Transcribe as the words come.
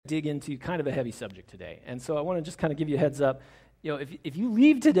dig into kind of a heavy subject today. And so I want to just kind of give you a heads up. If you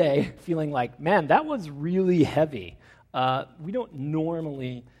leave today feeling like, man, that was really heavy, we don't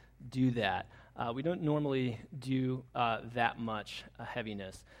normally do that. We don't normally do that much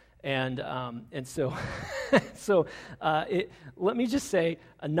heaviness. And so, let me just say,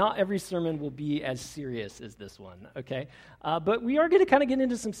 not every sermon will be as serious as this one, okay? But we are going to kind of get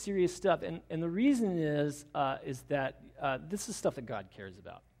into some serious stuff, and the reason is that this is stuff that God cares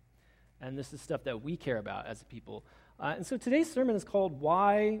about, and this is stuff that we care about as a people. And so today's sermon is called,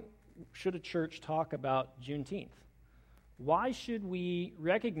 Why Should a Church Talk About Juneteenth? Why should we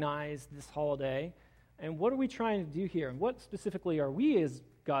recognize this holiday, and what are we trying to do here, and what specifically are we as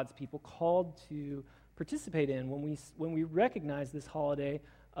God's people called to participate in when we recognize this holiday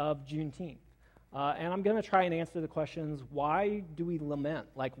of Juneteenth? And I'm going to try and answer the questions: why do we lament?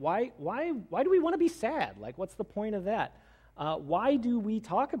 Like, why do we want to be sad? Like, what's the point of that? Why do we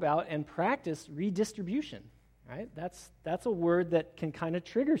talk about and practice redistribution? Right? That's a word that can kind of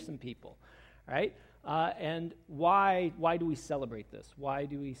trigger some people, right? And why do we celebrate this? Why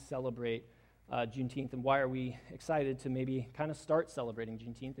do we celebrate Juneteenth, and why are we excited to maybe kind of start celebrating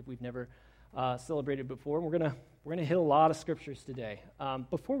Juneteenth if we've never celebrated before? And we're gonna hit a lot of scriptures today.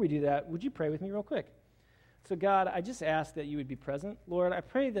 Before we do that, would you pray with me real quick? So God, I just ask that you would be present. Lord, I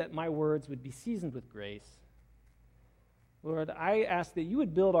pray that my words would be seasoned with grace. Lord, I ask that you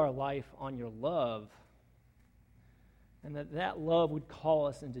would build our life on your love, and that love would call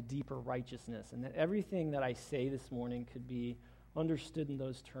us into deeper righteousness, and that everything that I say this morning could be understood in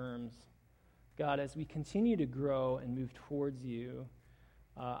those terms. God, as we continue to grow and move towards you,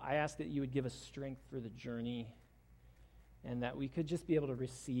 I ask that you would give us strength for the journey, and that we could just be able to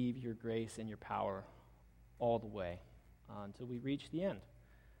receive your grace and your power all the way until we reach the end,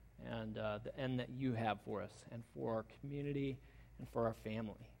 and the end that you have for us and for our community and for our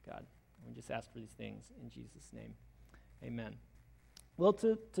family, God. We just ask for these things in Jesus' name. Amen. Well,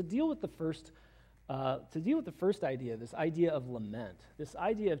 to deal with the first idea, this idea of lament, this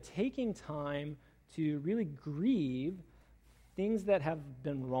idea of taking time to really grieve things that have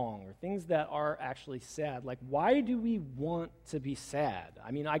been wrong or things that are actually sad. Like, why do we want to be sad? I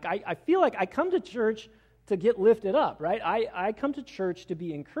mean, I feel like I come to church to get lifted up, right? I come to church to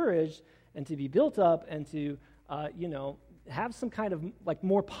be encouraged and to be built up and to, have some kind of like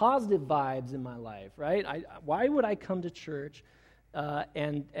more positive vibes in my life, right? Why would I come to church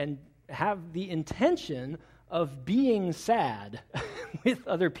and have the intention of being sad with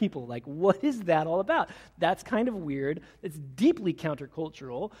other people? Like, what is that all about? That's kind of weird. It's deeply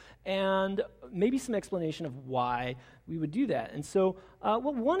countercultural, and maybe some explanation of why we would do that. And so,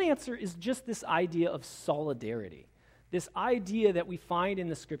 one answer is just this idea of solidarity, this idea that we find in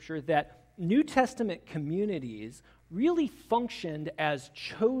the Scripture that New Testament communities really functioned as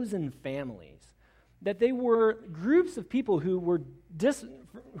chosen families, that they were groups of people who were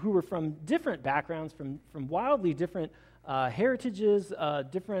from different backgrounds, from wildly different heritages,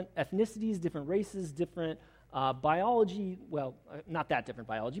 different ethnicities, different races, different biology. Well, not that different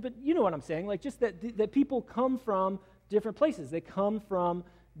biology, but you know what I'm saying. Like, just that people come from different places. They come from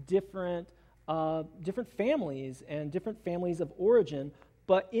different families and different families of origin.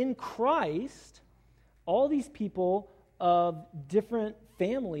 But in Christ, all these people of different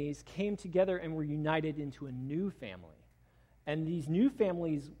families came together and were united into a new family. And these new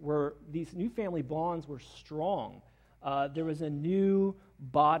family bonds were strong. There was a new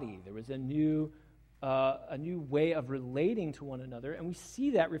body. There was a new way of relating to one another. And we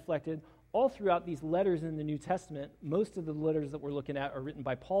see that reflected all throughout these letters in the New Testament. Most of the letters that we're looking at are written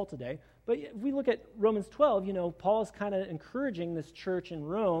by Paul today. But if we look at Romans 12, Paul is kind of encouraging this church in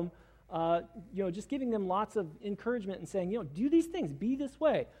Rome, just giving them lots of encouragement and saying, do these things, be this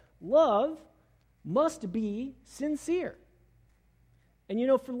way. Love must be sincere. And,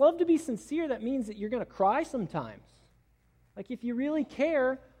 for love to be sincere, that means that you're going to cry sometimes. Like, if you really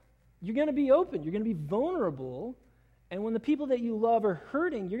care, you're going to be open, you're going to be vulnerable, and when the people that you love are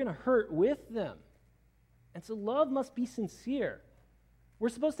hurting, you're going to hurt with them. And so love must be sincere. We're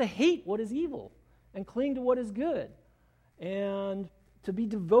supposed to hate what is evil and cling to what is good, and to be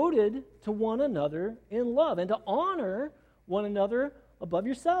devoted to one another in love, and to honor one another above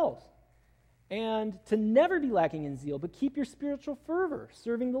yourselves, and to never be lacking in zeal, but keep your spiritual fervor,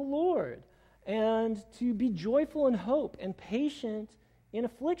 serving the Lord, and to be joyful in hope, and patient in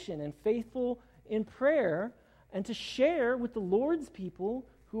affliction, and faithful in prayer, and to share with the Lord's people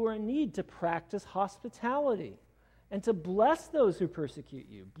who are in need, to practice hospitality, and to bless those who persecute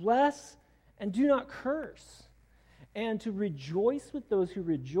you. Bless and do not curse, and to rejoice with those who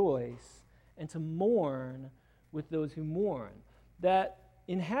rejoice, and to mourn with those who mourn. That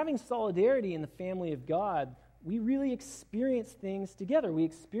in having solidarity in the family of God, we really experience things together. We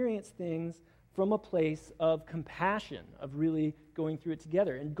experience things from a place of compassion, of really going through it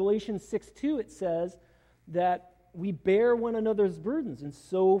together. In Galatians 6:2, it says that we bear one another's burdens and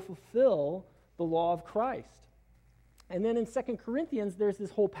so fulfill the law of Christ. And then in 2 Corinthians, there's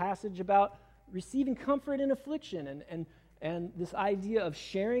this whole passage about receiving comfort in affliction and this idea of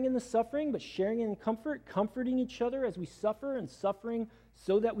sharing in the suffering, but sharing in comfort, comforting each other as we suffer, and suffering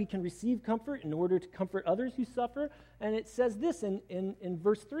so that we can receive comfort in order to comfort others who suffer. And it says this in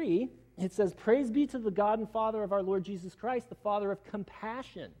verse 3, it says, "Praise be to the God and Father of our Lord Jesus Christ, the Father of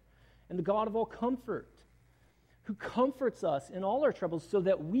compassion and the God of all comfort, who comforts us in all our troubles so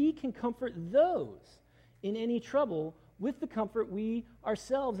that we can comfort those in any trouble with the comfort we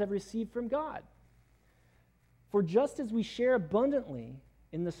ourselves have received from God. For just as we share abundantly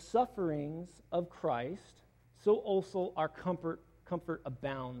in the sufferings of Christ, so also our comfort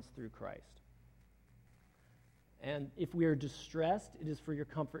abounds through Christ. And if we are distressed, it is for your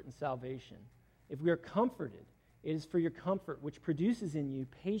comfort and salvation. If we are comforted, it is for your comfort, which produces in you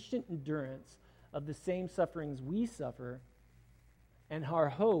patient endurance of the same sufferings we suffer, and our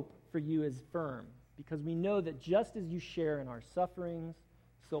hope for you is firm, because we know that just as you share in our sufferings,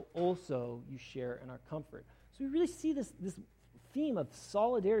 so also you share in our comfort." So we really see this theme of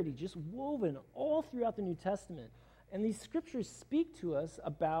solidarity just woven all throughout the New Testament. And these scriptures speak to us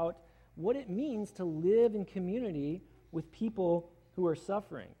about what it means to live in community with people who are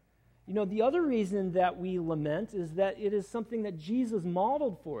suffering. You know, the other reason that we lament is that it is something that Jesus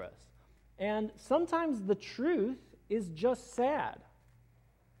modeled for us. And sometimes the truth is just sad.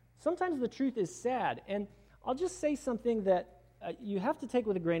 Sometimes the truth is sad. And I'll just say something that you have to take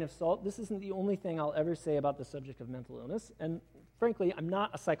with a grain of salt. This isn't the only thing I'll ever say about the subject of mental illness. And frankly, I'm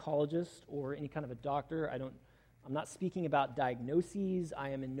not a psychologist or any kind of a doctor. I'm not speaking about diagnoses. I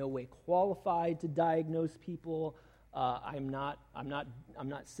am in no way qualified to diagnose people. I'm not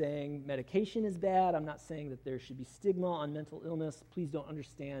saying medication is bad. I'm not saying that there should be stigma on mental illness. Please don't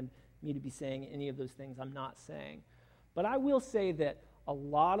understand me to be saying any of those things. I'm not saying. But I will say that a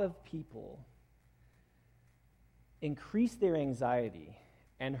lot of people increase their anxiety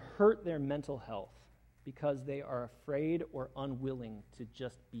and hurt their mental health because they are afraid or unwilling to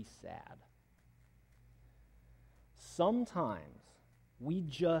just be sad. Sometimes we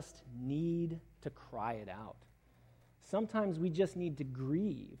just need to cry it out. Sometimes we just need to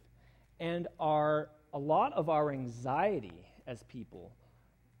grieve. And a lot of our anxiety as people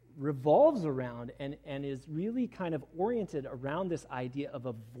revolves around and is really kind of oriented around this idea of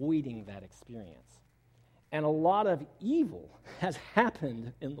avoiding that experience. And a lot of evil has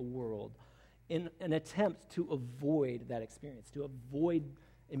happened in the world in an attempt to avoid that experience, to avoid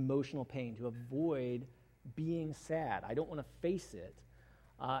emotional pain, to avoid being sad. I don't want to face it.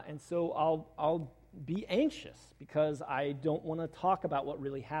 And so I'll be anxious because I don't want to talk about what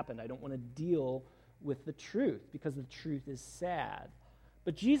really happened. I don't want to deal with the truth because the truth is sad.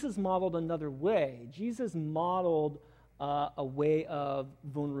 But Jesus modeled another way. Jesus modeled a way of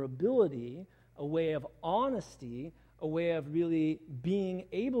vulnerability, a way of honesty, a way of really being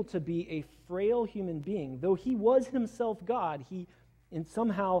able to be a frail human being. Though he was himself God, he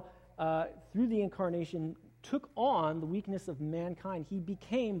somehow, through the incarnation, took on the weakness of mankind. He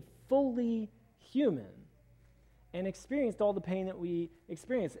became fully human and experienced all the pain that we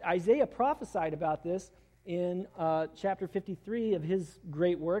experience. Isaiah prophesied about this in chapter 53 of his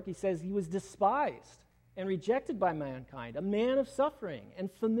great work. He says he was despised and rejected by mankind, a man of suffering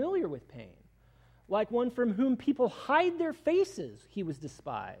and familiar with pain. Like one from whom people hide their faces, he was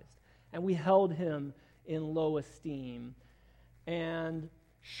despised, and we held him in low esteem. And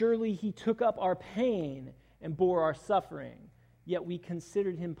surely he took up our pain and bore our suffering, yet we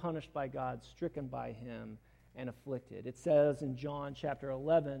considered him punished by God, stricken by him, and afflicted. It says in John chapter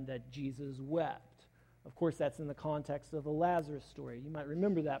 11 that Jesus wept. Of course, that's in the context of the Lazarus story. You might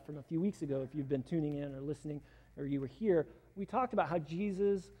remember that from a few weeks ago if you've been tuning in or listening or you were here. We talked about how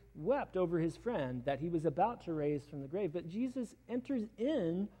Jesus wept over his friend that he was about to raise from the grave. But Jesus enters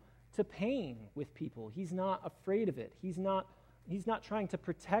into pain with people. He's not afraid of it. He's not trying to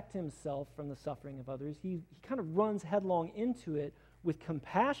protect himself from the suffering of others. He kind of runs headlong into it with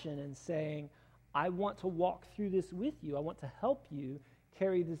compassion and saying, I want to walk through this with you. I want to help you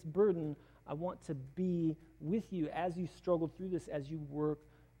carry this burden. I want to be with you as you struggle through this, as you work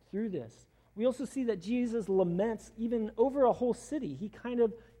through this. We also see that Jesus laments even over a whole city. He kind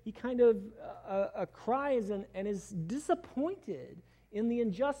of cries and is disappointed in the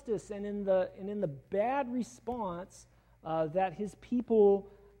injustice and in the bad response that his people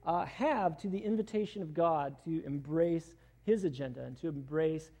have to the invitation of God to embrace his agenda and to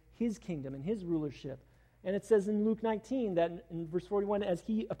embrace his kingdom and his rulership. And it says in Luke 19 that in verse 41, as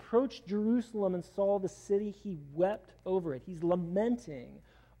he approached Jerusalem and saw the city, he wept over it. He's lamenting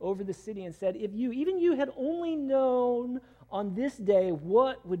over the city and said, if you, even you, had only known on this day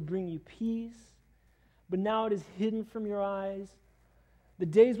what would bring you peace, but now it is hidden from your eyes. The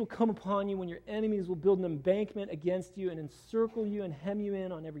days will come upon you when your enemies will build an embankment against you and encircle you and hem you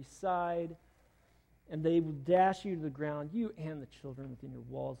in on every side, and they will dash you to the ground, you and the children within your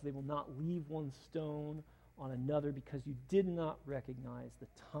walls. They will not leave one stone on another because you did not recognize the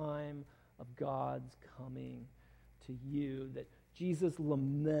time of God's coming to you. That Jesus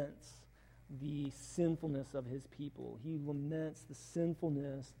laments the sinfulness of his people. He laments the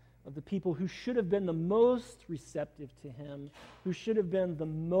sinfulness of the people who should have been the most receptive to him, who should have been the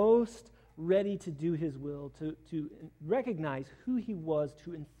most ready to do his will, to recognize who he was,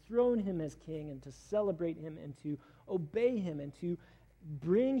 to enthrone him as king, and to celebrate him, and to obey him, and to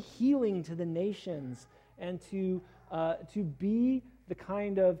bring healing to the nations, and to be the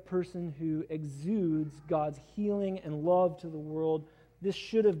kind of person who exudes God's healing and love to the world. This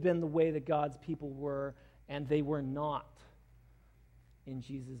should have been the way that God's people were, and they were not in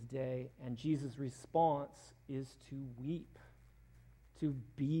Jesus' day. And Jesus' response is to weep, to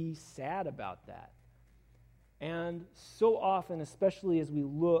be sad about that. And so often, especially as we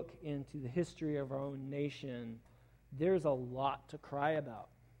look into the history of our own nation, there's a lot to cry about.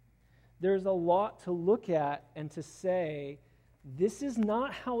 There's a lot to look at and to say, this is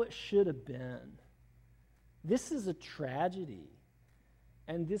not how it should have been. This is a tragedy.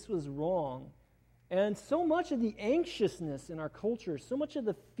 And this was wrong. And so much of the anxiousness in our culture, so much of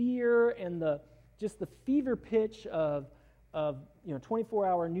the fear and just the fever pitch of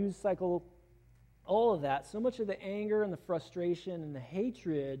 24-hour news cycle, all of that, so much of the anger and the frustration and the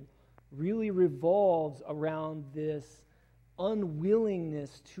hatred really revolves around this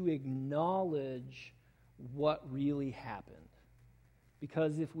unwillingness to acknowledge what really happened.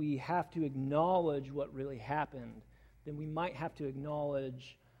 Because if we have to acknowledge what really happened, then we might have to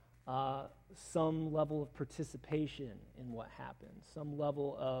acknowledge some level of participation in what happened, some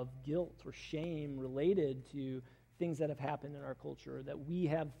level of guilt or shame related to things that have happened in our culture, that we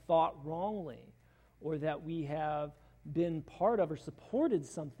have thought wrongly, or that we have been part of or supported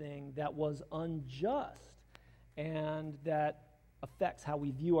something that was unjust and that affects how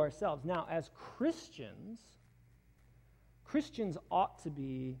we view ourselves. Now, as Christians ought to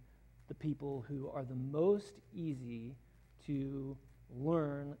be the people who are the most easy to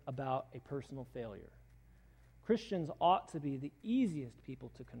learn about a personal failure. Christians ought to be the easiest people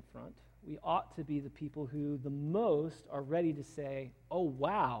to confront. We ought to be the people who the most are ready to say, oh,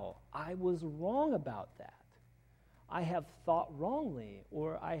 wow, I was wrong about that. I have thought wrongly,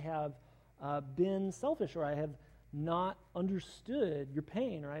 or I have been selfish, or I have not understood your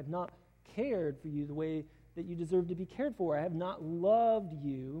pain, or I have not cared for you the way that you deserve to be cared for. I have not loved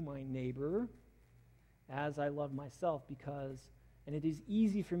you, my neighbor, as I love myself, and it is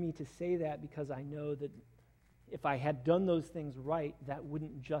easy for me to say that because I know that if I had done those things right, that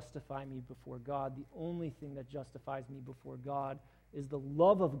wouldn't justify me before God. The only thing that justifies me before God is the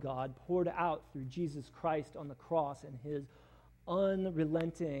love of God poured out through Jesus Christ on the cross, and his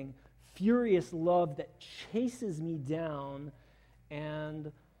unrelenting, furious love that chases me down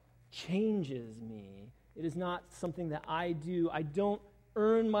and changes me. It is not something that I do. I don't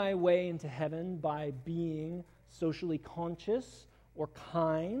earn my way into heaven by being socially conscious or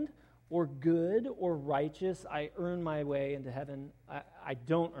kind or good or righteous. I earn my way into heaven. I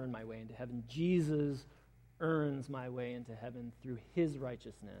don't earn my way into heaven. Jesus earns my way into heaven through his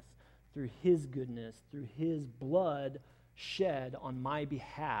righteousness, through his goodness, through his blood shed on my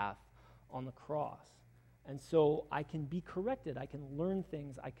behalf on the cross. And so I can be corrected. I can learn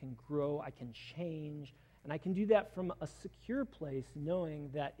things. I can grow. I can change. And I can do that from a secure place,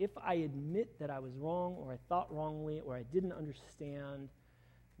 knowing that if I admit that I was wrong, or I thought wrongly, or I didn't understand,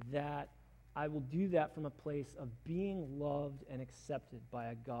 that I will do that from a place of being loved and accepted by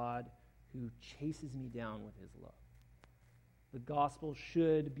a God who chases me down with his love. The gospel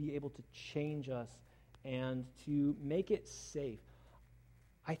should be able to change us and to make it safe.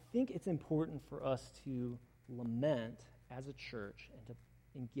 I think it's important for us to lament as a church and to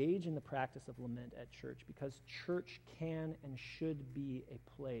engage in the practice of lament at church, because church can and should be a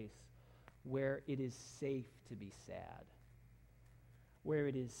place where it is safe to be sad, where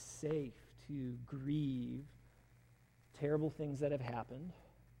it is safe to grieve terrible things that have happened,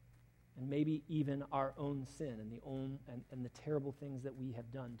 and maybe even our own sin and the terrible things that we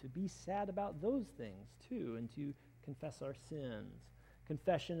have done, to be sad about those things too, and to confess our sins.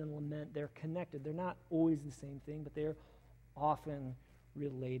 Confession and lament, they're connected. They're not always the same thing, but they're often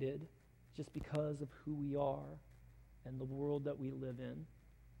related just because of who we are and the world that we live in.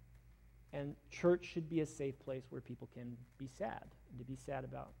 And church should be a safe place where people can be sad, and to be sad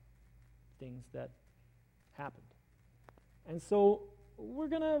about things that happened. And so we're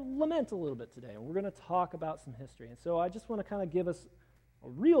going to lament a little bit today, and we're going to talk about some history. And so I just want to kind of give us a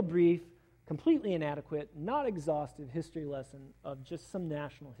real brief, completely inadequate, not exhaustive history lesson of just some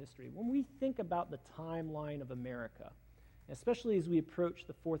national history. When we think about the timeline of America, especially as we approach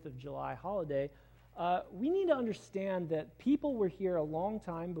the 4th of July holiday, we need to understand that people were here a long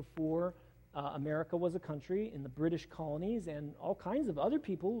time before America was a country, in the British colonies, and all kinds of other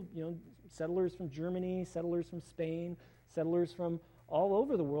people, settlers from Germany, settlers from Spain, settlers from all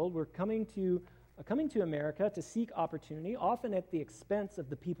over the world were coming to America to seek opportunity, often at the expense of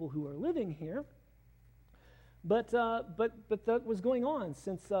the people who are living here. But that was going on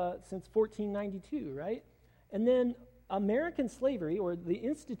since 1492, right? And then American slavery, or the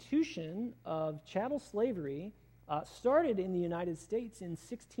institution of chattel slavery, started in the United States in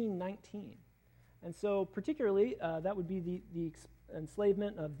 1619. And so particularly, that would be the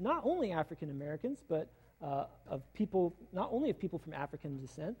enslavement of not only African Americans, but of people, not only of people from African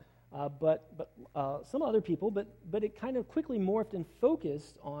descent, but some other people, but it kind of quickly morphed and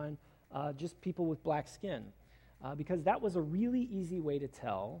focused on just people with black skin, because that was a really easy way to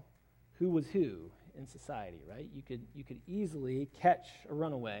tell who was who in society, right? You could easily catch a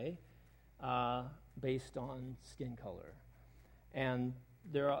runaway based on skin color. And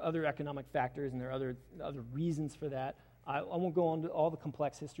there are other economic factors, and there are other reasons for that. I won't go on to all the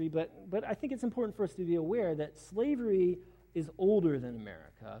complex history, but I think it's important for us to be aware that slavery is older than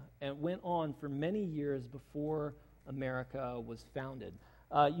America and went on for many years before America was founded.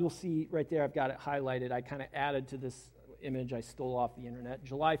 You'll see right there, I've got it highlighted. I kind of added to this image I stole off the internet.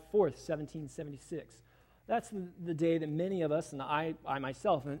 July 4th, 1776. That's the day that many of us, and I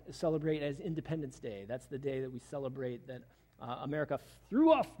myself, celebrate as Independence Day. That's the day that we celebrate that America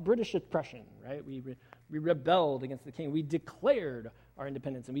threw off British oppression, right? We rebelled against the king. We declared our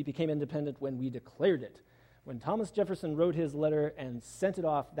independence, and we became independent when we declared it. When Thomas Jefferson wrote his letter and sent it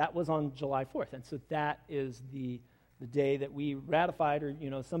off, that was on July 4th. And so that is the day that we ratified,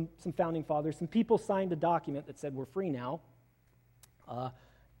 or, some founding fathers, some people signed a document that said we're free now.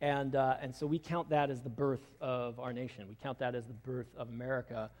 And so we count that as the birth of our nation. We count that as the birth of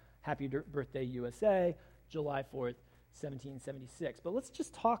America. Happy birthday, USA, July 4th, 1776. But let's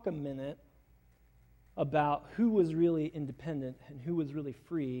just talk a minute about who was really independent and who was really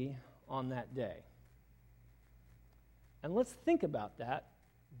free on that day. And let's think about that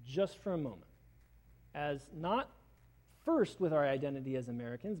just for a moment, as not first with our identity as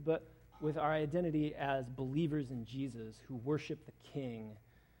Americans, but with our identity as believers in Jesus who worship the King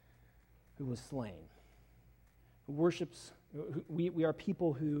who was slain, who worships, we are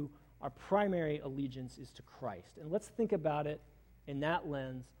people who our primary allegiance is to Christ. And let's think about it in that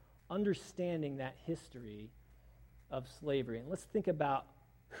lens, understanding that history of slavery. And let's think about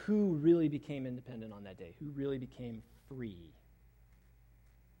who really became independent on that day, who really became free.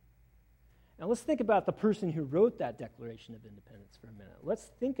 Now let's think about the person who wrote that Declaration of Independence for a minute. Let's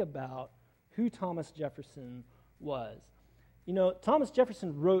think about who Thomas Jefferson was. Thomas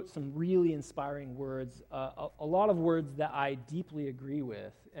Jefferson wrote some really inspiring words, a lot of words that I deeply agree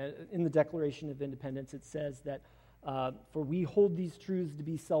with. In the Declaration of Independence, it says that, for we hold these truths to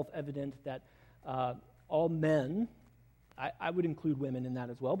be self-evident, that all men, I would include women in that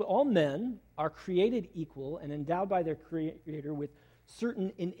as well, but all men are created equal and endowed by their Creator with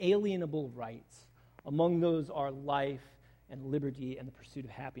certain inalienable rights. Among those are life and liberty and the pursuit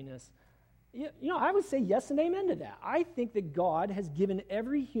of happiness. I would say yes and amen to that. I think that God has given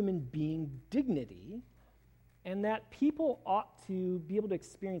every human being dignity, and that people ought to be able to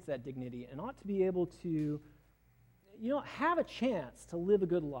experience that dignity and ought to be able to, have a chance to live a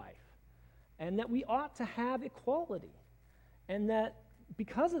good life, and that we ought to have equality, and that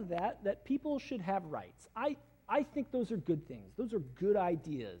because of that people should have rights. I think those are good things. Those are good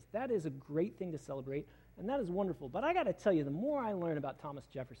ideas. That is a great thing to celebrate, and that is wonderful. But I got to tell you, the more I learn about Thomas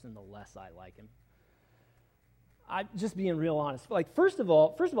Jefferson, the less I like him. I'm just being real honest. Like, first of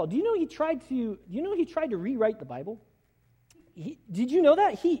all, do you know he tried to rewrite the Bible? Did you know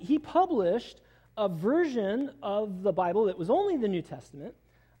that? He published a version of the Bible that was only the New Testament.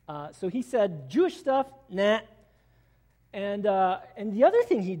 So he said, Jewish stuff, nah. And the other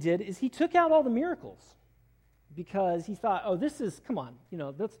thing he did is he took out all the miracles, because he thought, come on,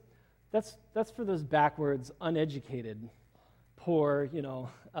 that's for those backwards, uneducated, poor,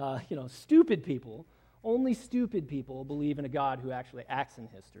 stupid people. Only stupid people believe in a God who actually acts in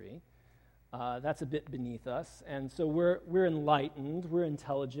history. That's a bit beneath us. And so we're enlightened, we're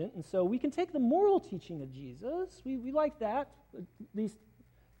intelligent, and so we can take the moral teaching of Jesus. We like that, at least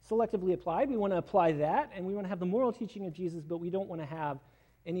selectively applied. We want to apply that, and we want to have the moral teaching of Jesus, but we don't want to have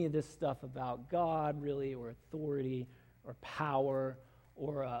any of this stuff about God, really, or authority, or power,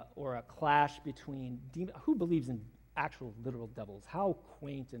 or a clash between demons. Who believes in actual literal devils? How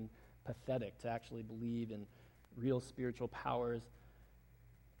quaint and pathetic to actually believe in real spiritual powers.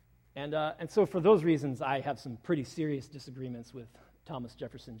 And so for those reasons, I have some pretty serious disagreements with Thomas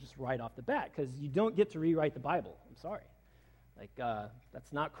Jefferson just right off the bat, because you don't get to rewrite the Bible. I'm sorry.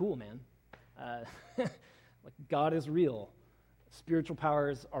 That's not cool, man. God is real. Spiritual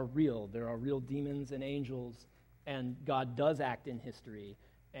powers are real. There are real demons and angels, and God does act in history,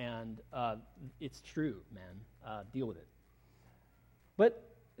 and it's true, man. Deal with it. But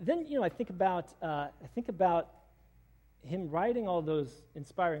then, I think about him writing all those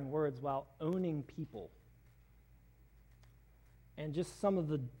inspiring words while owning people, and just some of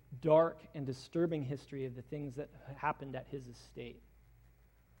the dark and disturbing history of the things that happened at his estate.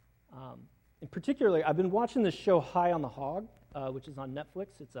 In particular, I've been watching this show High on the Hog, which is on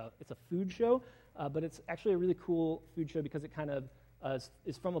Netflix. It's a food show, but it's actually a really cool food show because it kind of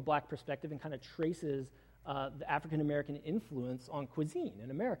is from a black perspective and kind of traces the African-American influence on cuisine in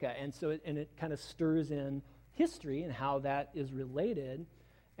America. And so it kind of stirs in history and how that is related.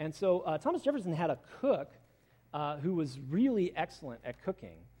 And so Thomas Jefferson had a cook who was really excellent at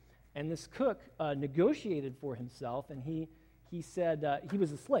cooking. And this cook negotiated for himself, and he said he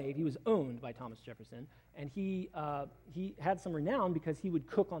was a slave. He was owned by Thomas Jefferson, and he had some renown because he would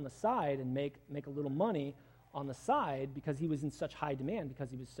cook on the side and make a little money on the side because he was in such high demand because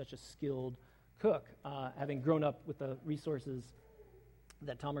he was such a skilled cook, having grown up with the resources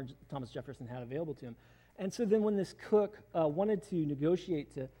that Thomas Jefferson had available to him. And so then when this cook wanted to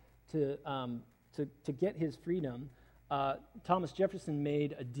negotiate to get his freedom, Thomas Jefferson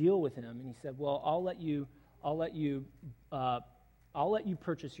made a deal with him, and he said, "Well, I'll let you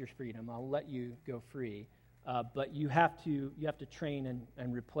purchase your freedom. I'll let you go free, but you have to train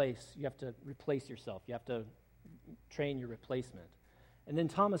and replace. You have to replace yourself. You have to train your replacement." And then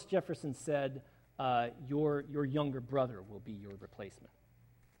Thomas Jefferson said, "Your younger brother will be your replacement."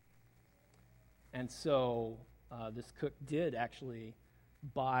 And so this cook did actually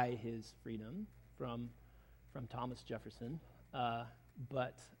buy his freedom from Thomas Jefferson,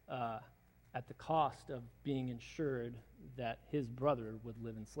 but at the cost of being ensured that his brother would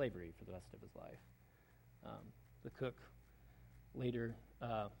live in slavery for the rest of his life. The cook later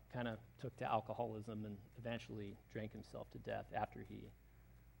kind of took to alcoholism and eventually drank himself to death after he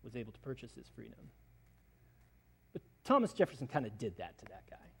was able to purchase his freedom. But Thomas Jefferson kind of did that to that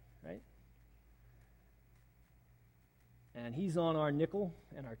guy, right? And he's on our nickel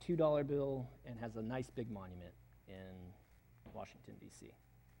and our $2 bill and has a nice big monument in Washington, D.C.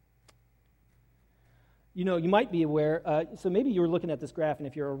 You might be aware, so maybe you're looking at this graph, and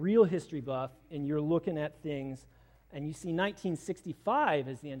if you're a real history buff and you're looking at things and you see 1965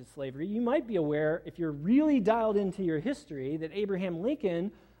 as the end of slavery, you might be aware, if you're really dialed into your history, that Abraham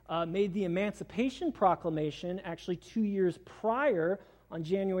Lincoln made the Emancipation Proclamation actually 2 years prior on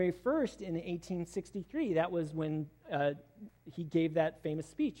January 1st in 1863. That was when he gave that famous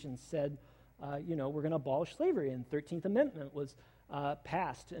speech and said, we're going to abolish slavery. And the 13th Amendment was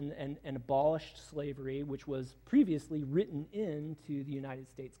passed and abolished slavery, which was previously written into the United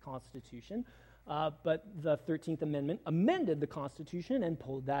States Constitution. But the 13th Amendment amended the Constitution and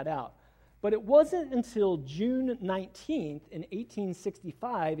pulled that out. But it wasn't until June 19th in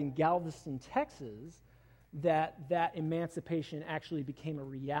 1865 in Galveston, Texas, that emancipation actually became a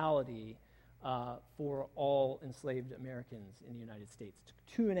reality for all enslaved Americans in the United States. It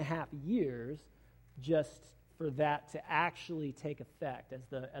took 2.5 years just for that to actually take effect as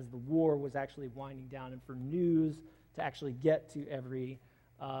the war was actually winding down, and for news to actually get to every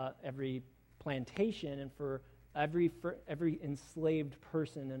plantation, and for every enslaved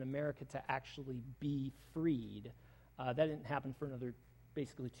person in America to actually be freed. That didn't happen for another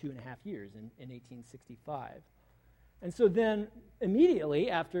basically 2.5 years in 1865. And so then immediately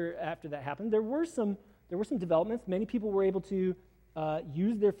after that happened, there were some developments. Many people were able to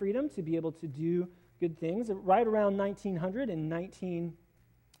use their freedom to be able to do good things. Right around 1900 and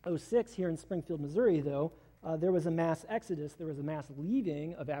 1906 here in Springfield, Missouri, though, there was a mass exodus, there was a mass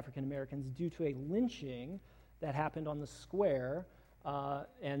leaving of African Americans due to a lynching that happened on the square,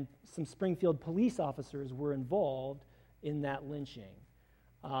 and some Springfield police officers were involved in that lynching.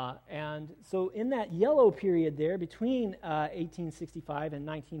 And so in that yellow period there, between 1865 and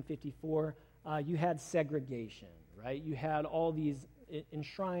 1954, you had segregation, right? You had all these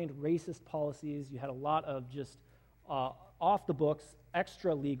enshrined racist policies. You had a lot of just off-the-books,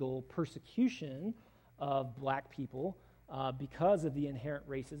 extra-legal persecution of black people because of the inherent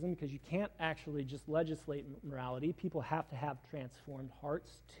racism, because you can't actually just legislate morality. People have to have transformed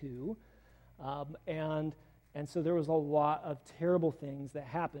hearts, too. And so there was a lot of terrible things that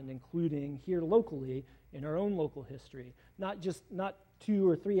happened, including here locally, in our own local history. Not 2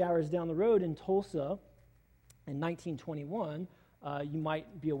 or 3 hours down the road in Tulsa in 1921, you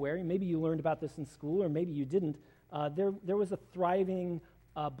might be aware, maybe you learned about this in school, or maybe you didn't, there was a thriving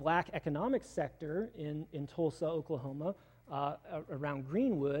black economic sector in Tulsa, Oklahoma, around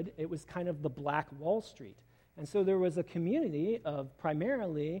Greenwood. It was kind of the Black Wall Street. And so there was a community of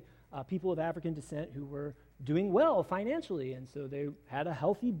primarily people of African descent who were doing well financially, and so they had a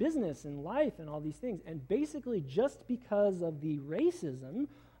healthy business and life and all these things. And basically, just because of the racism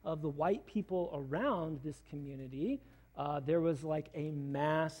of the white people around this community, there was like a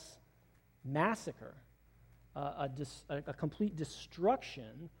mass massacre, a complete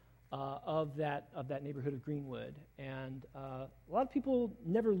destruction of that neighborhood of Greenwood. And a lot of people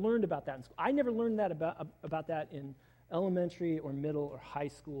never learned about that in school. I never learned that about that in elementary or middle or high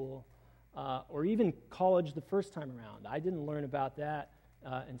school. Or even college the first time around. I didn't learn about that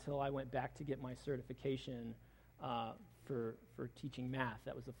until I went back to get my certification for teaching math.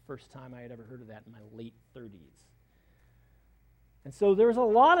 That was the first time I had ever heard of that in my late 30s. And so there was a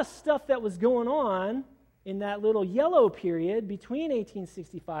lot of stuff that was going on in that little yellow period between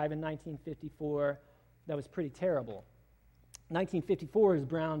 1865 and 1954 that was pretty terrible. 1954 is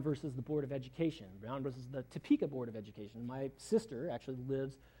Brown versus the Board of Education. Brown versus the Topeka Board of Education. My sister actually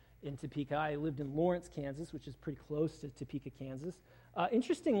lives in Topeka. I lived in Lawrence, Kansas, which is pretty close to Topeka, Kansas.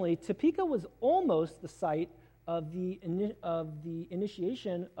 Interestingly, Topeka was almost the site of the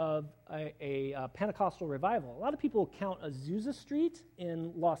initiation of a Pentecostal revival. A lot of people count Azusa Street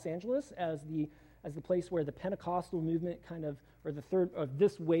in Los Angeles as the place where the Pentecostal movement or the third of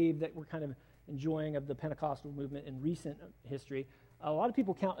this wave that we're kind of enjoying of the Pentecostal movement in recent history. A lot of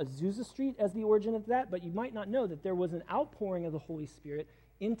people count Azusa Street as the origin of that, but you might not know that there was an outpouring of the Holy Spirit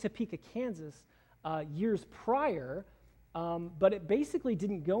in Topeka, Kansas, years prior, but it basically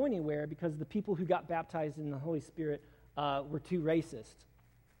didn't go anywhere because the people who got baptized in the Holy Spirit were too racist,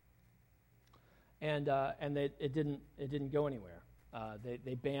 and it didn't go anywhere.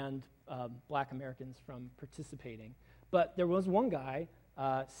 They banned black Americans from participating. But there was one guy,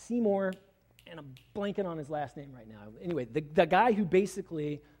 Seymour, and I'm blanking on his last name right now. Anyway, the guy who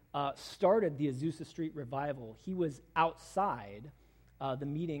basically started the Azusa Street revival, he was outside the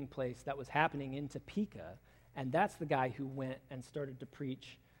meeting place that was happening in Topeka, and that's the guy who went and started to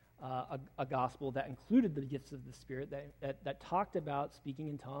preach a gospel that included the gifts of the Spirit, that talked about speaking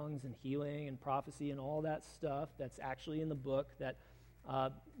in tongues and healing and prophecy and all that stuff that's actually in the book, that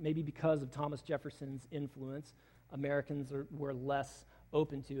maybe because of Thomas Jefferson's influence, Americans were less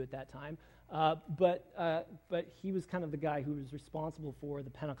open to at that time. But he was kind of the guy who was responsible for the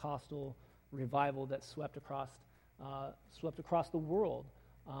Pentecostal revival that swept across the world,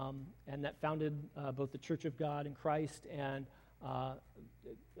 and that founded both the Church of God in Christ and a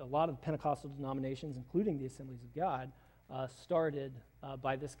lot of Pentecostal denominations, including the Assemblies of God, started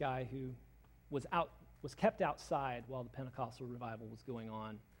by this guy who was kept outside while the Pentecostal revival was going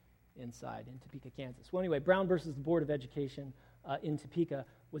on inside in Topeka, Kansas. Well, anyway, Brown versus the Board of Education in Topeka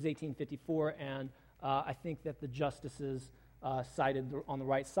was 1854, and I think that the justices sided on the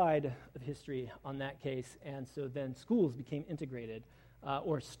right side of history on that case, and so then schools became integrated,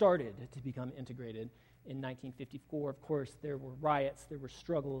 or started to become integrated in 1954. Of course, there were riots, there were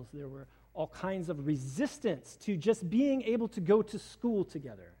struggles, there were all kinds of resistance to just being able to go to school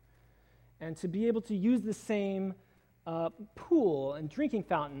together and to be able to use the same pool and drinking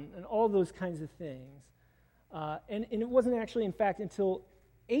fountain and all those kinds of things. And it wasn't actually, in fact, until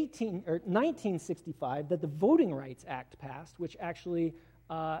 1965 that the Voting Rights Act passed, which actually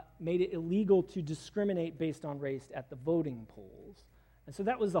made it illegal to discriminate based on race at the voting polls. And so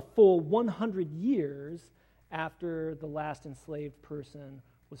that was a full 100 years after the last enslaved person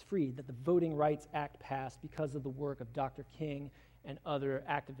was freed, that the Voting Rights Act passed because of the work of Dr. King and other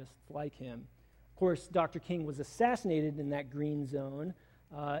activists like him. Of course, Dr. King was assassinated in that green zone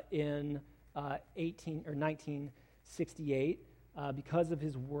in 1968 because of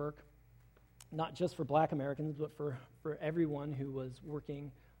his work, not just for black Americans, but for everyone who was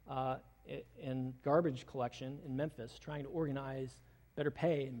working in garbage collection in Memphis, trying to organize better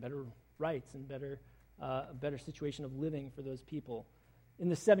pay and better rights and a better situation of living for those people. In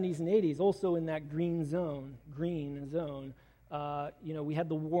the 70s and 80s, also in that green zone, we had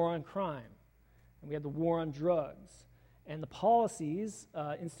the war on crime, and we had the war on drugs, And the policies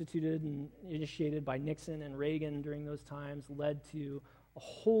instituted and initiated by Nixon and Reagan during those times led to a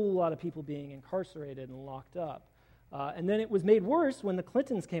whole lot of people being incarcerated and locked up. And then it was made worse when the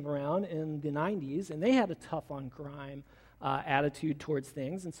Clintons came around in the 90s, and they had a tough-on-crime attitude towards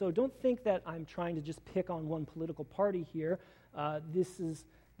things. And so don't think that I'm trying to just pick on one political party here. This is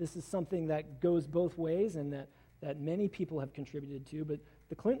something that goes both ways and that many people have contributed to. But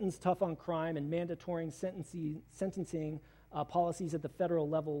the Clintons' tough-on-crime and mandatory sentencing policies at the federal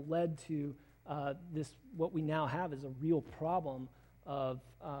level led to what we now have is a real problem of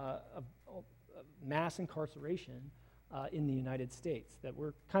mass incarceration in the United States that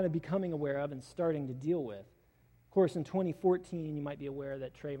we're kind of becoming aware of and starting to deal with. Of course, in 2014, you might be aware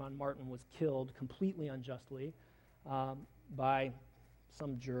that Trayvon Martin was killed completely unjustly by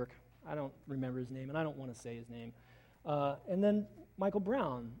some jerk. I don't remember his name, and I don't want to say his name. And then Michael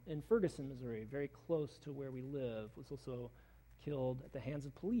Brown in Ferguson, Missouri, very close to where we live, was also killed at the hands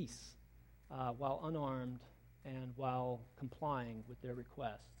of police while unarmed and while complying with their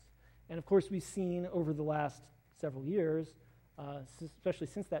requests. And of course, we've seen over the last several years, especially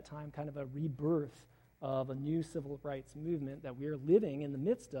since that time, kind of a rebirth of a new civil rights movement that we're living in the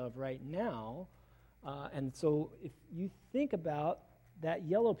midst of right now. And so if you think about that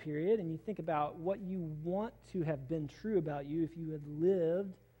yellow period and you think about what you want to have been true about you if you had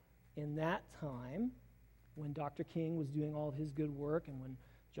lived in that time when Dr. King was doing all of his good work and when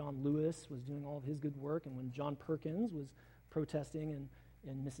John Lewis was doing all of his good work and when John Perkins was protesting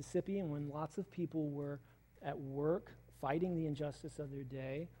in Mississippi and when lots of people were at work fighting the injustice of their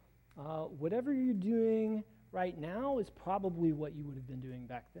day, whatever you're doing right now is probably what you would have been doing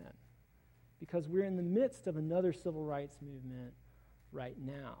back then. Because we're in the midst of another civil rights movement right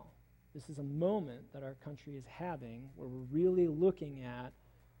now. This is a moment that our country is having where we're really looking at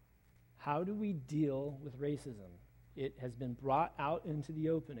how do we deal with racism. It has been brought out into the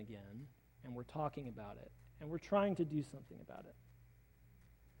open again, and we're talking about it, and we're trying to do something about it.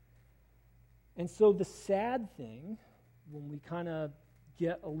 And so the sad thing, when we kind of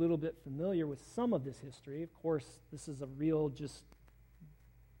get a little bit familiar with some of this history, of course, this is a real just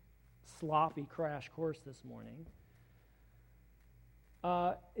sloppy crash course this morning,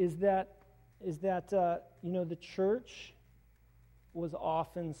 is that the church was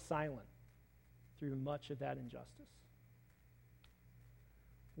often silent through much of that injustice.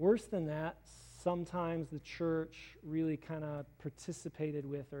 Worse than that, sometimes the church really kind of participated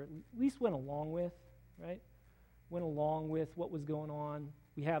with, or at least went along with, right? Went along with what was going on.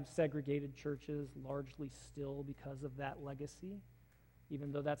 We have segregated churches largely still because of that legacy,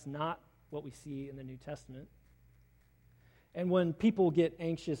 even though that's not what we see in the New Testament. And when people get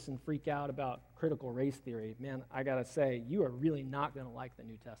anxious and freak out about critical race theory, man, I got to say, you are really not going to like the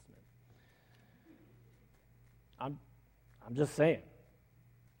New Testament. I'm just saying.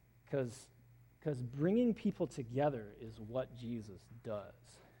 Because bringing people together is what Jesus does.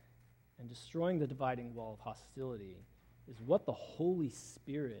 And destroying the dividing wall of hostility is what the Holy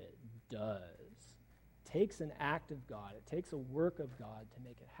Spirit does. It takes an act of God. It takes a work of God to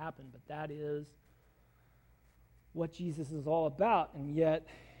make it happen, but that is what Jesus is all about. And yet,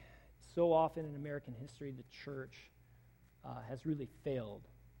 so often in American history, the church has really failed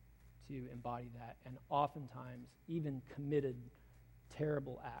to embody that, and oftentimes even committed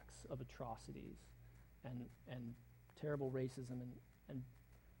terrible acts of atrocities and terrible racism and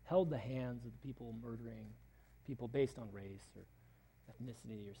held the hands of the people murdering people based on race or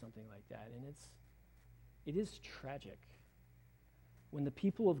ethnicity or something like that. And it is tragic when the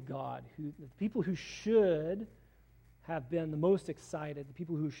people of God, the people who should have been the most excited, the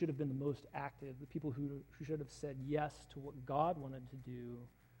people who should have been the most active, the people who should have said yes to what God wanted to do,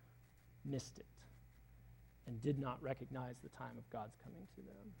 missed it and did not recognize the time of God's coming to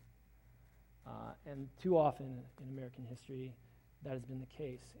them. And too often in American history, that has been the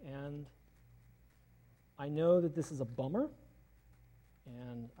case. And I know that this is a bummer,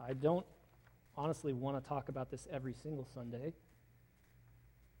 and I don't honestly want to talk about this every single Sunday,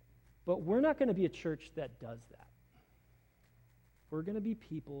 but we're not going to be a church that does that. We're going to be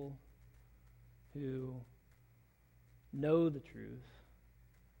people who know the truth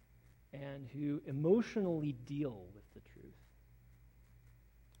and who emotionally deal with the truth.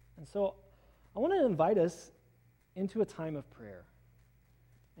 And so I want to invite us into a time of prayer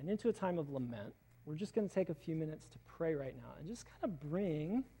and into a time of lament. We're just going to take a few minutes to pray right now and just kind of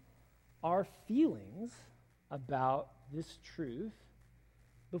bring our feelings about this truth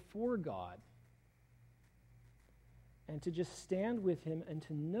before God and to just stand with him and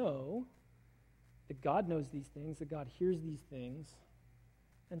to know that God knows these things, that God hears these things,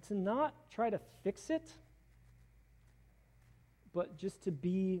 and to not try to fix it, but just to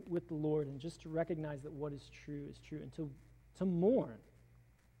be with the Lord and just to recognize that what is true, and to mourn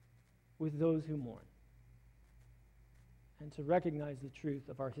with those who mourn, and to recognize the truth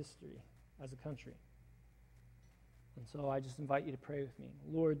of our history as a country. And so I just invite you to pray with me.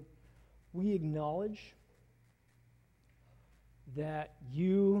 Lord, we acknowledge that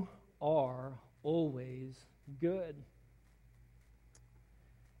you are always good.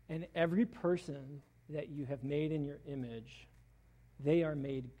 And every person that you have made in your image, they are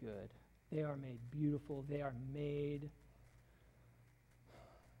made good. They are made beautiful. They are made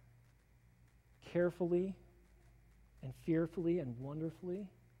carefully and fearfully and wonderfully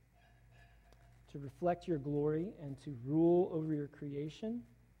to reflect your glory and to rule over your creation.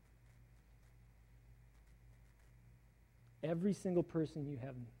 Every single person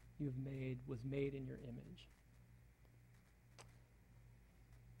you've made was made in your image.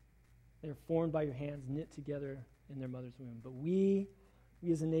 They're formed by your hands, knit together in their mother's womb. But we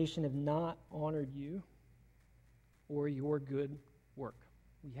as a nation have not honored you or your good work.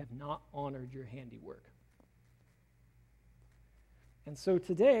 We have not honored your handiwork. And so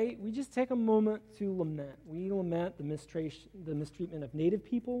today, we just take a moment to lament. We lament the mistreatment of Native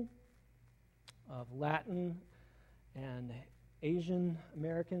people, of Latin and Asian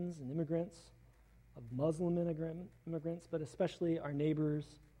Americans and immigrants, of Muslim immigrants, but especially our neighbors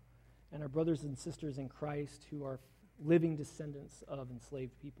and our brothers and sisters in Christ who are living descendants of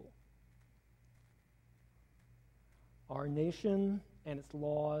enslaved people. Our nation and its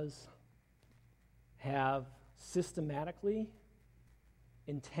laws have systematically,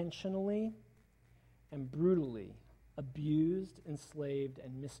 intentionally, and brutally abused, enslaved,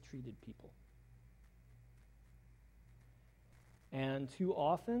 and mistreated people. And too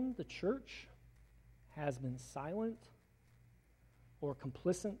often, the church has been silent or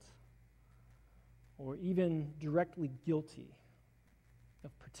complicit or even directly guilty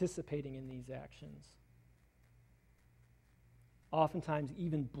of participating in these actions. Oftentimes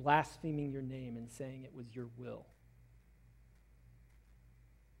even blaspheming your name and saying it was your will.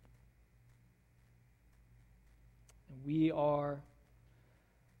 And we are,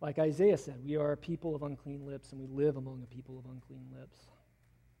 like Isaiah said, we are a people of unclean lips, and we live among a people of unclean lips.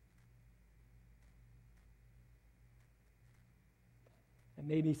 And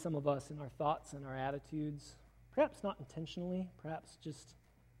maybe some of us in our thoughts and our attitudes, perhaps not intentionally, perhaps just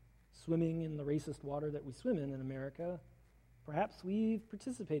swimming in the racist water that we swim in America, perhaps we've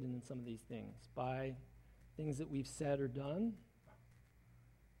participated in some of these things by things that we've said or done,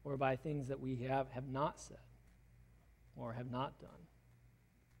 or by things that we have not said or have not done.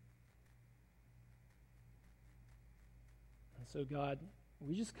 And so, God,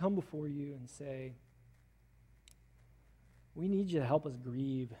 we just come before you and say, we need you to help us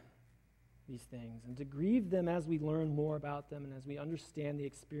grieve these things, and to grieve them as we learn more about them and as we understand the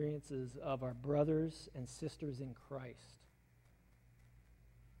experiences of our brothers and sisters in Christ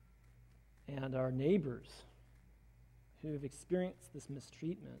and our neighbors who have experienced this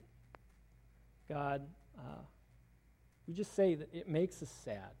mistreatment. God, we just say that it makes us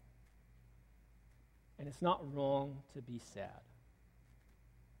sad, and it's not wrong to be sad.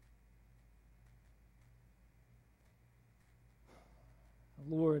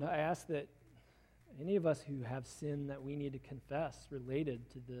 Lord, I ask that any of us who have sin that we need to confess related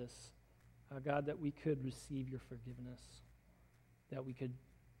to this, God, that we could receive your forgiveness, that we could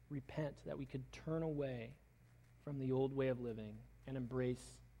repent, that we could turn away from the old way of living and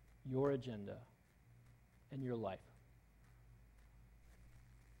embrace your agenda and your life.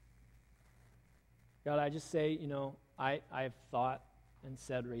 God, I just say, I've thought and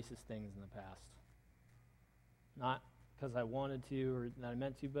said racist things in the past. Not because I wanted to or that I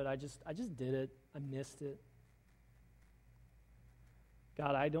meant to, but I just did it. I missed it.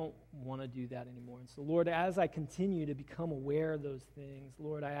 God, I don't want to do that anymore. And so, Lord, as I continue to become aware of those things,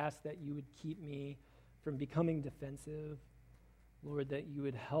 Lord, I ask that you would keep me from becoming defensive. Lord, that you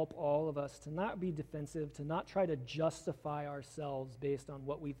would help all of us to not be defensive, to not try to justify ourselves based on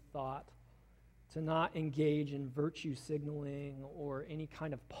what we've thought, to not engage in virtue signaling or any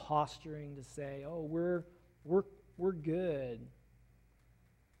kind of posturing to say, oh, we're good.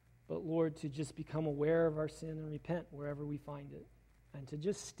 But Lord, to just become aware of our sin and repent wherever we find it. And to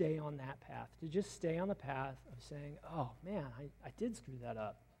just stay on that path. To just stay on the path of saying, oh man, I did screw that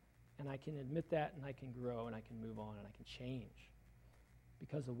up. And I can admit that, and I can grow, and I can move on, and I can change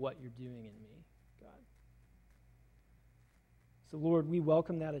because of what you're doing in me, God. So Lord, we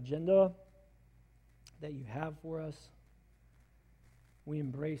welcome that agenda that you have for us. We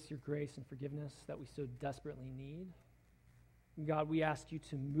embrace your grace and forgiveness that we so desperately need. God, we ask you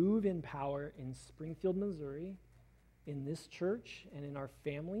to move in power in Springfield, Missouri, in this church and in our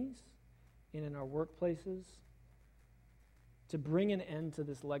families and in our workplaces to bring an end to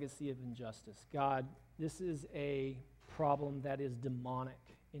this legacy of injustice. God, this is a problem that is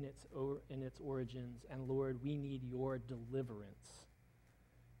demonic in its origins, and Lord, we need your deliverance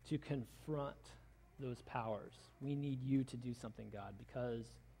to confront those powers. We need you to do something, God, because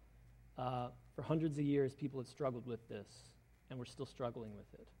for hundreds of years people have struggled with this, and we're still struggling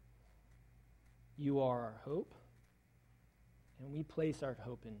with it. You are our hope, and we place our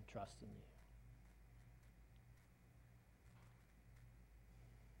hope and trust in you.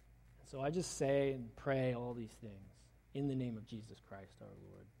 And so I just say and pray all these things in the name of Jesus Christ our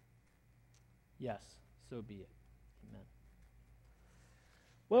Lord. Yes, so be it. Amen.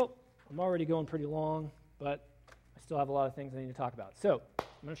 Well, I'm already going pretty long, but I still have a lot of things I need to talk about. So I'm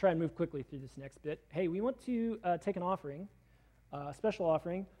going to try and move quickly through this next bit. Hey, we want to take an offering, a special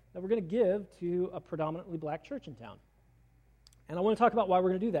offering, that we're going to give to a predominantly black church in town. And I want to talk about why we're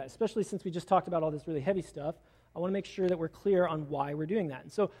going to do that, especially since we just talked about all this really heavy stuff. I want to make sure that we're clear on why we're doing that.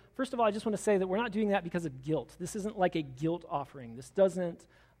 And so, first of all, I just want to say that we're not doing that because of guilt. This isn't like a guilt offering. This isn't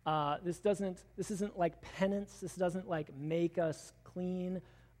like penance. This doesn't like make us clean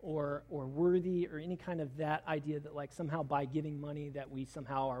or worthy or any kind of that idea that like somehow by giving money that we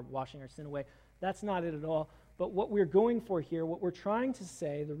somehow are washing our sin away. That's not it at all. But what we're going for here, what we're trying to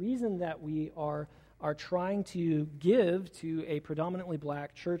say, the reason that we are trying to give to a predominantly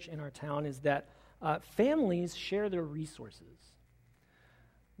black church in our town is that families share their resources.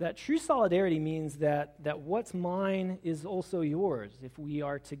 That true solidarity means that what's mine is also yours if we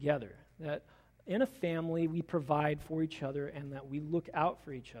are together. That in a family we provide for each other and that we look out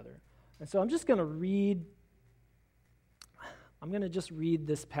for each other. And so I'm going to just read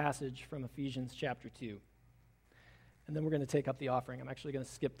this passage from Ephesians chapter 2. And then we're going to take up the offering. I'm actually going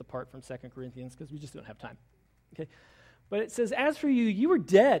to skip the part from 2 Corinthians because we just don't have time. Okay? But it says, "As for you, you were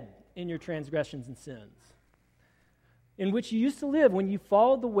dead in your transgressions and sins, in which you used to live when you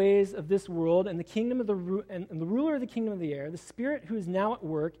followed the ways of this world and the kingdom of the ruler of the kingdom of the air, the spirit who is now at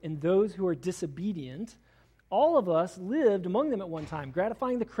work in those who are disobedient. All of us lived among them at one time,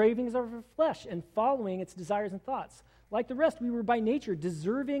 gratifying the cravings of our flesh and following its desires and thoughts. Like the rest, we were by nature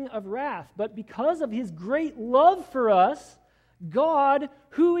deserving of wrath, but because of his great love for us, God,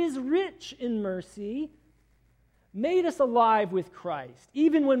 who is rich in mercy, made us alive with Christ,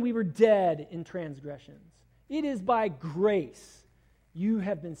 even when we were dead in transgressions. It is by grace you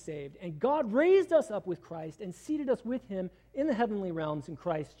have been saved. And God raised us up with Christ and seated us with him in the heavenly realms in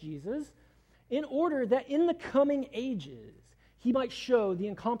Christ Jesus, in order that in the coming ages he might show the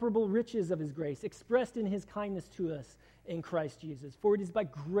incomparable riches of his grace expressed in his kindness to us in Christ Jesus. For it is by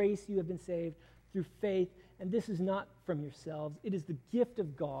grace you have been saved through faith, and this is not from yourselves. It is the gift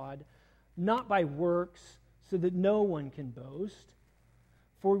of God, not by works, so that no one can boast.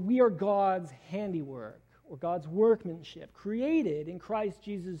 For we are God's handiwork, or God's workmanship, created in Christ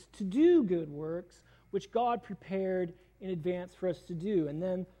Jesus to do good works, which God prepared in advance for us to do." And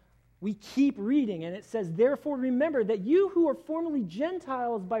then we keep reading, and it says, "Therefore remember that you who are formerly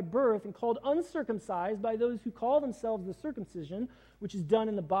Gentiles by birth and called uncircumcised by those who call themselves the circumcision, which is done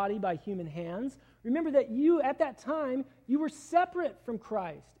in the body by human hands, remember that you, at that time, you were separate from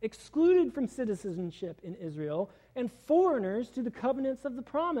Christ, excluded from citizenship in Israel, and foreigners to the covenants of the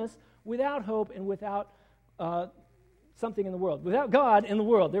promise, without hope and without something in the world. Without God in the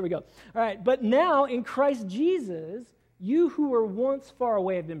world." There we go. All right, "But now in Christ Jesus, you who were once far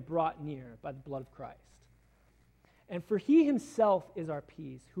away have been brought near by the blood of Christ. And for he himself is our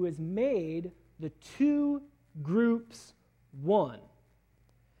peace, who has made the two groups one,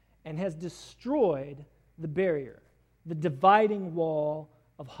 and has destroyed the barrier, the dividing wall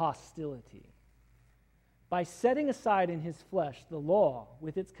of hostility, by setting aside in his flesh the law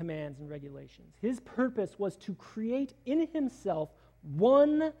with its commands and regulations. His purpose was to create in himself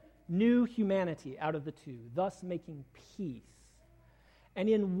one new humanity out of the two, thus making peace, and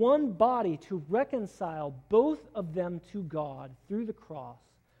in one body to reconcile both of them to God through the cross,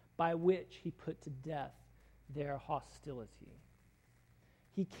 by which he put to death their hostility.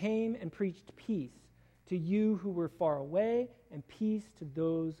 He came and preached peace to you who were far away, and peace to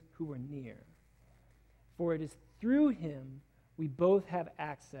those who were near. For it is through him we both have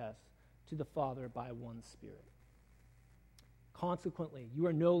access to the Father by one Spirit. Consequently, you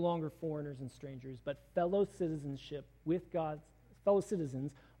are no longer foreigners and strangers, but fellow citizens with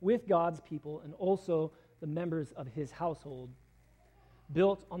God's people, and also the members of his household,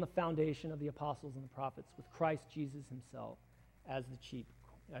 built on the foundation of the apostles and the prophets, with Christ Jesus himself as the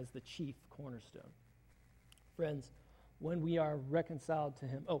chief cornerstone. Friends, when we are reconciled to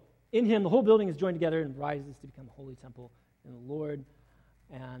him, In him, the whole building is joined together and rises to become a holy temple in the Lord.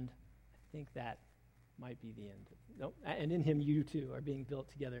 And I think that might be the end. No, and in him, you too are being built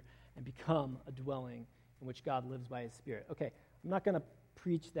together and become a dwelling in which God lives by his Spirit. Okay, I'm not going to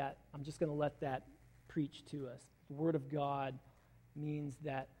preach that. I'm just going to let that preach to us. The Word of God means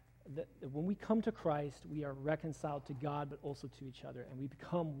that when we come to Christ, we are reconciled to God, but also to each other, and we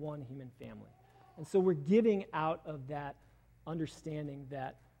become one human family. And so we're giving out of that understanding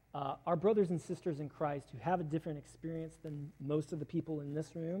that our brothers and sisters in Christ who have a different experience than most of the people in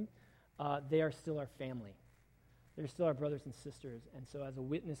this room, they are still our family. They're still our brothers and sisters. And so as a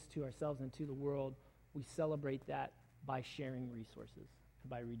witness to ourselves and to the world, we celebrate that by sharing resources and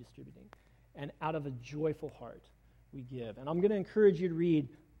by redistributing. And out of a joyful heart, we give. And I'm going to encourage you to read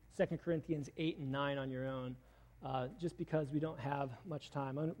 2 Corinthians 8 and 9 on your own, just because we don't have much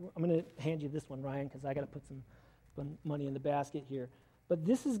time. I'm going to hand you this one, Ryan, because I got to put some money in the basket here. But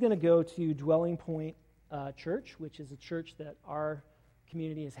this is going to go to Dwelling Point Church, which is a church that our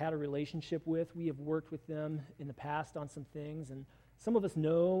community has had a relationship with. We have worked with them in the past on some things, and some of us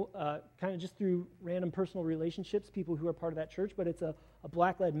know, kind of just through random personal relationships, people who are part of that church, but it's a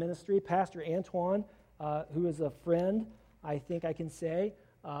Black-led ministry. Pastor Antoine, who is a friend, I think I can say,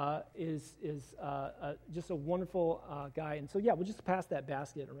 is just a wonderful guy. And so, yeah, we'll just pass that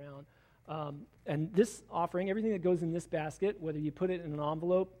basket around. And this offering, everything that goes in this basket, whether you put it in an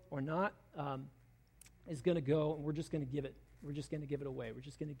envelope or not, is going to go, and we're just going to give it. We're just going to give it away. We're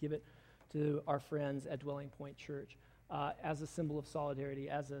just going to give it to our friends at Dwelling Point Church as a symbol of solidarity,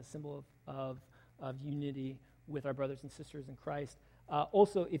 as a symbol of unity with our brothers and sisters in Christ.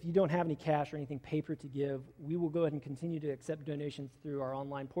 Also, if you don't have any cash or anything paper to give, we will go ahead and continue to accept donations through our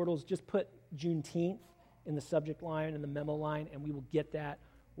online portals. Just put Juneteenth in the subject line and the memo line, and we will get that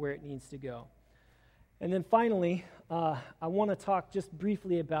where it needs to go. And then finally, I want to talk just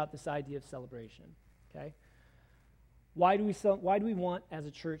briefly about this idea of celebration, okay? Why do we want, as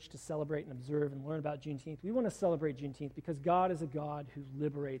a church, to celebrate and observe and learn about Juneteenth? We want to celebrate Juneteenth because God is a God who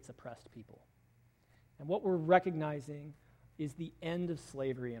liberates oppressed people. And what we're recognizing is the end of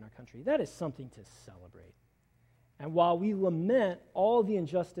slavery in our country. That is something to celebrate. And while we lament all the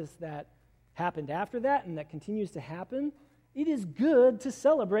injustice that happened after that and that continues to happen, it is good to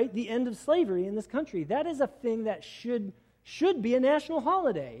celebrate the end of slavery in this country. That is a thing that should be a national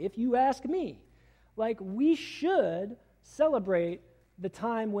holiday, if you ask me. Like, we should celebrate the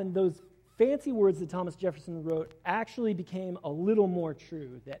time when those fancy words that Thomas Jefferson wrote actually became a little more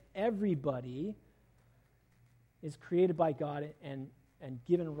true, that everybody is created by God and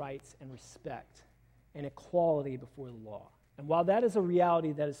given rights and respect and equality before the law. And while that is a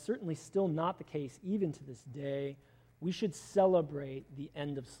reality that is certainly still not the case even to this day, we should celebrate the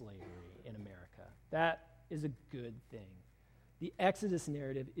end of slavery in America. That is a good thing. The Exodus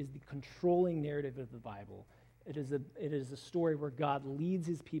narrative is the controlling narrative of the Bible. It is a story where God leads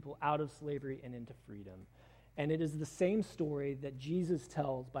his people out of slavery and into freedom. And it is the same story that Jesus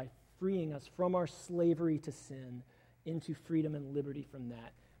tells by freeing us from our slavery to sin into freedom and liberty from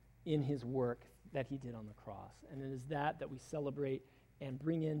that in his work that he did on the cross. And it is that we celebrate and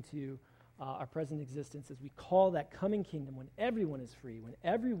bring into our present existence as we call that coming kingdom when everyone is free, when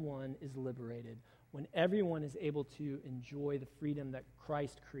everyone is liberated, when everyone is able to enjoy the freedom that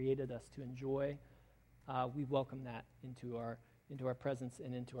Christ created us to enjoy. We welcome that into our presence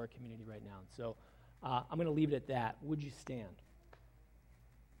and into our community right now. And so I'm going to leave it at that. Would you stand?